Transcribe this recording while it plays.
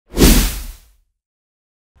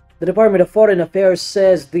The Department of Foreign Affairs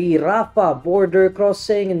says the Rafah border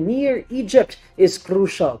crossing near Egypt is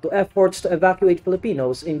crucial to efforts to evacuate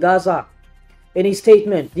Filipinos in Gaza. In a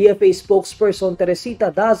statement, DFA spokesperson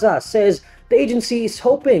Teresita Daza says the agency is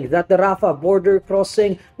hoping that the Rafah border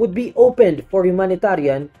crossing would be opened for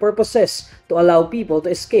humanitarian purposes to allow people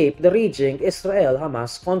to escape the raging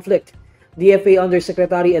Israel-Hamas conflict. DFA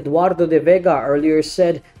Undersecretary Eduardo de Vega earlier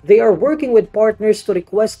said they are working with partners to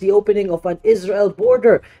request the opening of an Israel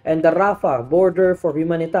border and the Rafah border for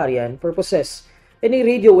humanitarian purposes. In a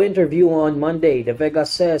radio interview on Monday, De Vega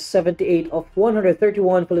says 78 of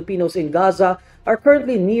 131 Filipinos in Gaza are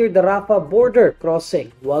currently near the Rafah border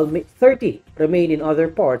crossing, while 30 remain in other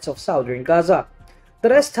parts of southern Gaza. The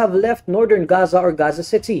rest have left northern Gaza or Gaza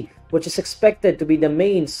City, which is expected to be the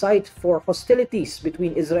main site for hostilities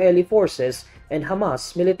between Israeli forces and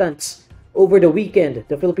Hamas militants. Over the weekend,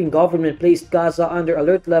 the Philippine government placed Gaza under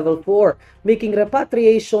Alert Level 4, making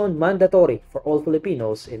repatriation mandatory for all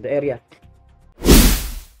Filipinos in the area.